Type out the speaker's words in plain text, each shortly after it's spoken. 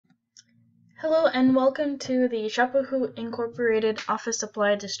Hello and welcome to the Shoppahoo Incorporated Office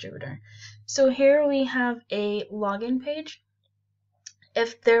Supply Distributor. So here we have a login page.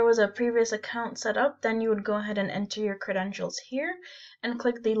 If there was a previous account set up, then you would go ahead and enter your credentials here and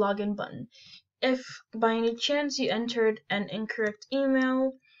click the login button. If by any chance you entered an incorrect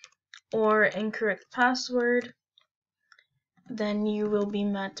email or incorrect password, then you will be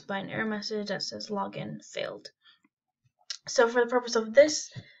met by an error message that says login failed. So for the purpose of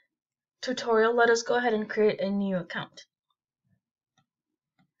this tutorial, let us go ahead and create a new account.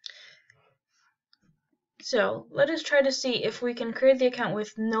 So let us try to see if we can create the account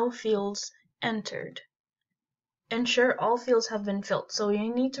with no fields entered. Ensure all fields have been filled. So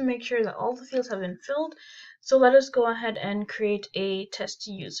you need to make sure that all the fields have been filled. So let us go ahead and create a test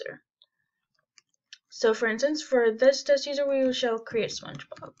user. So for instance, for this test user, we shall create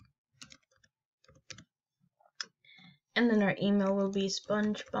SpongeBob. And then our email will be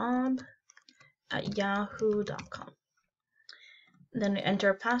spongebob@yahoo.com. Then we enter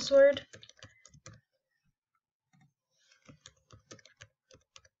a password.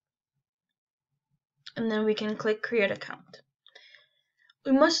 And then we can click create account.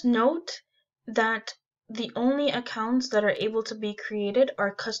 We must note that the only accounts that are able to be created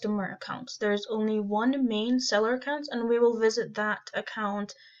are customer accounts. There's only one main seller account, and we will visit that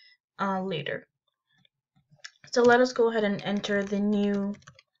account later. So let us go ahead and enter the new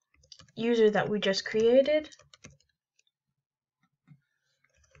user that we just created.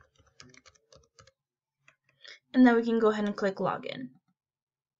 And then we can go ahead and click login.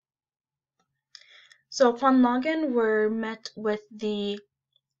 So upon login, we're met with the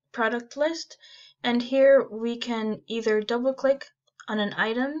product list, and here we can either double click on an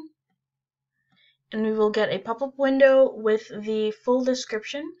item and we will get a pop-up window with the full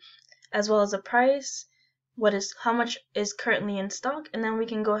description as well as the price, how much is currently in stock, and then we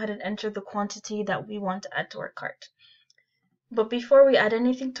can go ahead and enter the quantity that we want to add to our cart. But before we add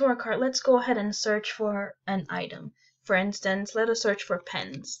anything to our cart, let's go ahead and search for an item. For instance, let us search for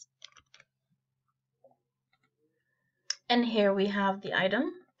pens. And here we have the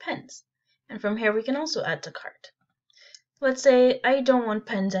item, pens. And from here we can also add to cart. Let's say I don't want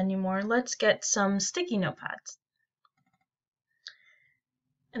pens anymore. Let's get some sticky notepads.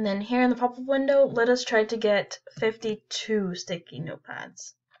 And then here in the pop-up window, let us try to get 52 sticky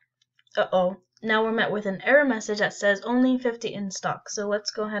notepads. Uh-oh, now we're met with an error message that says only 50 in stock. So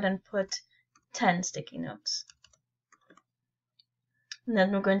let's go ahead and put 10 sticky notes. And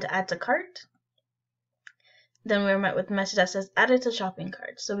then we're going to add to cart. Then we're met with a message that says added to shopping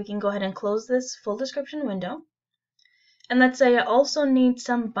cart. So we can go ahead and close this full description window. And let's say I also need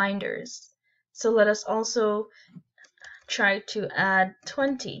some binders. So let us also try to add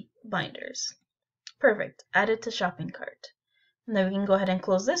 20 binders. Perfect, added to shopping cart. And then we can go ahead and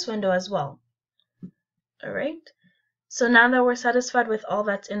close this window as well. Alright, so now that we're satisfied with all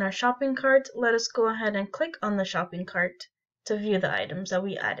that's in our shopping cart, let us go ahead and click on the shopping cart to view the items that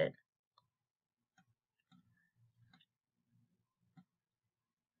we added.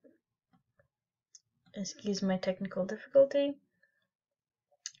 Excuse my technical difficulty.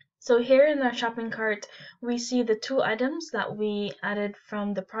 So here in our shopping cart, we see the two items that we added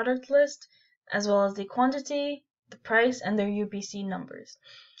from the product list, as well as the quantity, the price, and their UPC numbers.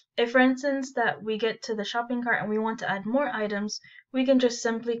 If, for instance, that we get to the shopping cart and we want to add more items, we can just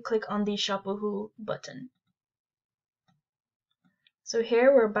simply click on the Shoppahoo button. So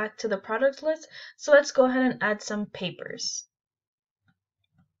here we're back to the product list, so let's go ahead and add some papers.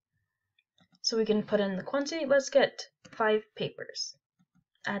 So we can put in the quantity. Let's get 5 papers.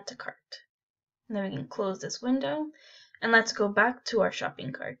 Add to cart. And then we can close this window and let's go back to our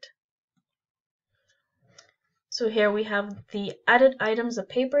shopping cart. So here we have the added items of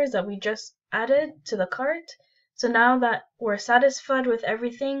papers that we just added to the cart. So now that we're satisfied with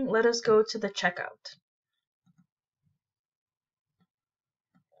everything, let us go to the checkout.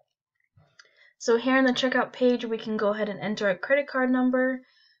 So here in the checkout page, we can go ahead and enter a credit card number,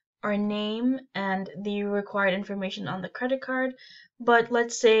 our name, and the required information on the credit card. But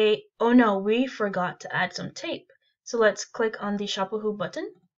let's say, oh no, we forgot to add some tape. So let's click on the Shoppahoo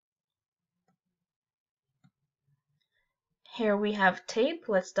button. Here we have tape.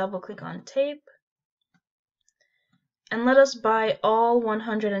 Let's double click on tape. And let us buy all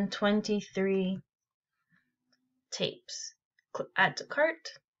 123 tapes. Click add to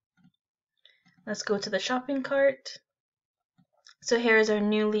cart. Let's go to the shopping cart. So here is our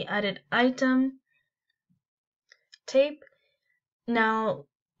newly added item, tape. Now,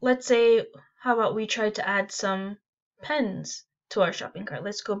 let's say, how about we try to add some pens to our shopping cart.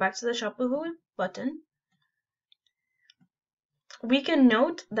 Let's go back to the Shoppahoo button. we can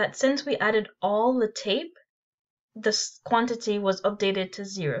note that since we added all the tape, this quantity was updated to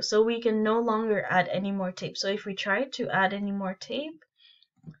 0. So we can no longer add any more tape. So if we try to add any more tape,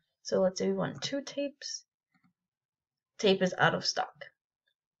 so let's say we want 2 tapes, tape is out of stock.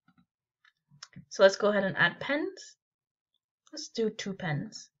 So let's go ahead and add pens. Let's do 2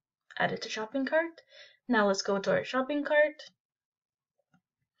 pens. Add it to shopping cart. Now let's go to our shopping cart.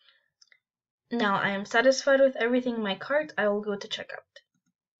 Now I am satisfied with everything in my cart. I will go to checkout.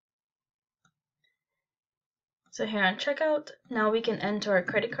 So here on checkout, now we can enter our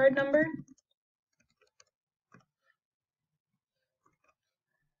credit card number.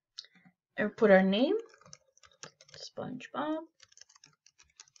 Or put our name, SpongeBob.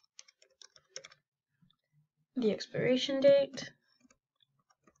 The expiration date.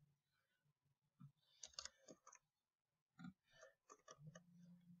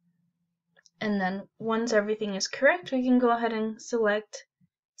 And then once everything is correct, we can go ahead and select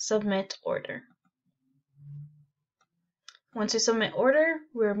Submit Order. Once we submit order,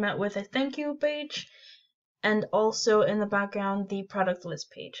 we're met with a thank you page and also in the background the product list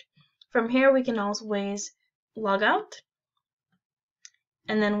page. From here we can always log out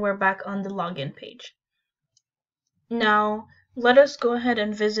and then we're back on the login page. Now let us go ahead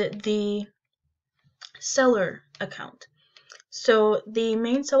and visit the seller account. So the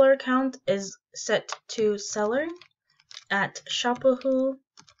main seller account is set to seller at shoppahoo.com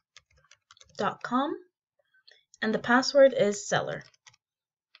and the password is seller.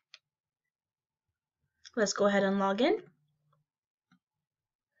 Let's go ahead and log in.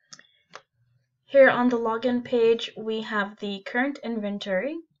 Here on the login page, we have the current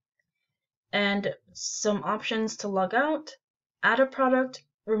inventory and some options to log out, add a product,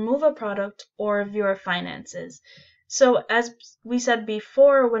 remove a product, or view our finances. So as we said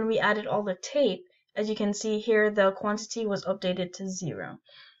before, when we added all the tape, as you can see here, the quantity was updated to 0.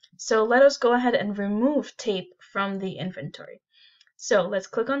 So let us go ahead and remove tape from the inventory. So let's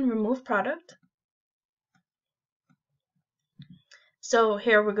click on Remove Product. So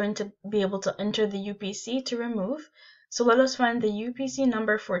here we're going to be able to enter the UPC to remove. So let us find the UPC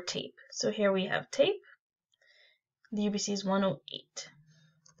number for tape. So here we have tape. The UPC is 108.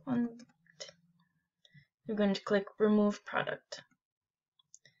 We're going to click Remove Product.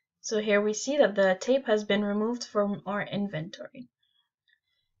 So here we see that the tape has been removed from our inventory.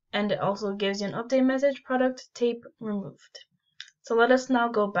 And it also gives you an update message, product tape removed. So let us now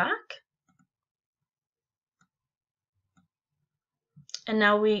go back. And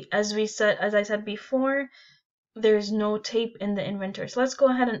now as I said before, there's no tape in the inventory. So let's go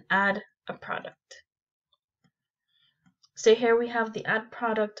ahead and add a product. So here we have the Add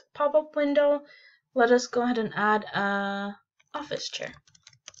Product pop-up window. Let us go ahead and add an office chair.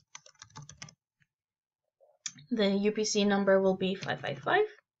 The UPC number will be 555.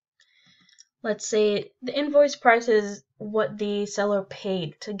 Let's say the invoice price is what the seller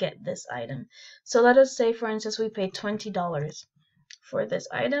paid to get this item. So let us say, for instance, we paid $20 for this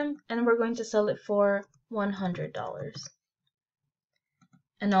item and we're going to sell it for $100.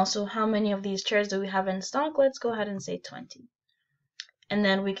 And also, how many of these chairs do we have in stock? Let's go ahead and say 20. And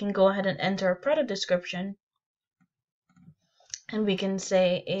then we can go ahead and enter a product description. And we can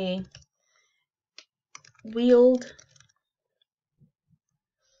say a wheeled,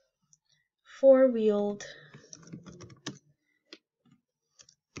 four-wheeled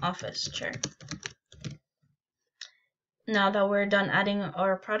office chair. Now that we're done adding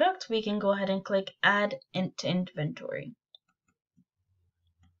our product, we can go ahead and click Add into Inventory.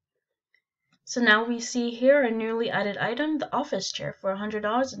 So now we see here a newly added item, the office chair, for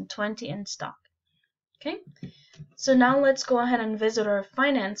 $100 and 20 in stock. Okay, so now let's go ahead and visit our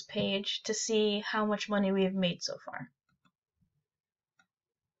finance page to see how much money we've made so far.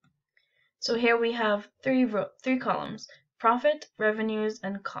 So here we have three columns: profit, revenues,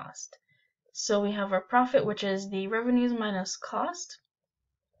 and cost. So we have our profit, which is the revenues minus cost.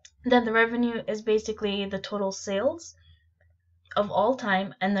 Then the revenue is basically the total sales of all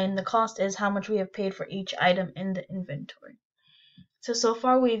time, and then the cost is how much we have paid for each item in the inventory. So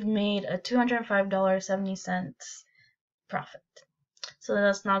far we've made a $205.70 profit. So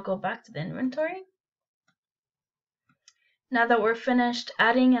let's now go back to the inventory. Now that we're finished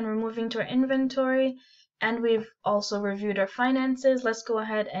adding and removing to our inventory, and we've also reviewed our finances, let's go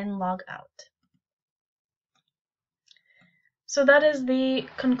ahead and log out. So that is the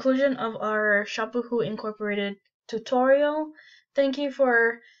conclusion of our Shoppahoo Incorporated tutorial. Thank you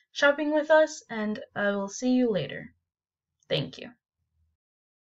for shopping with us, and I will see you later. Thank you.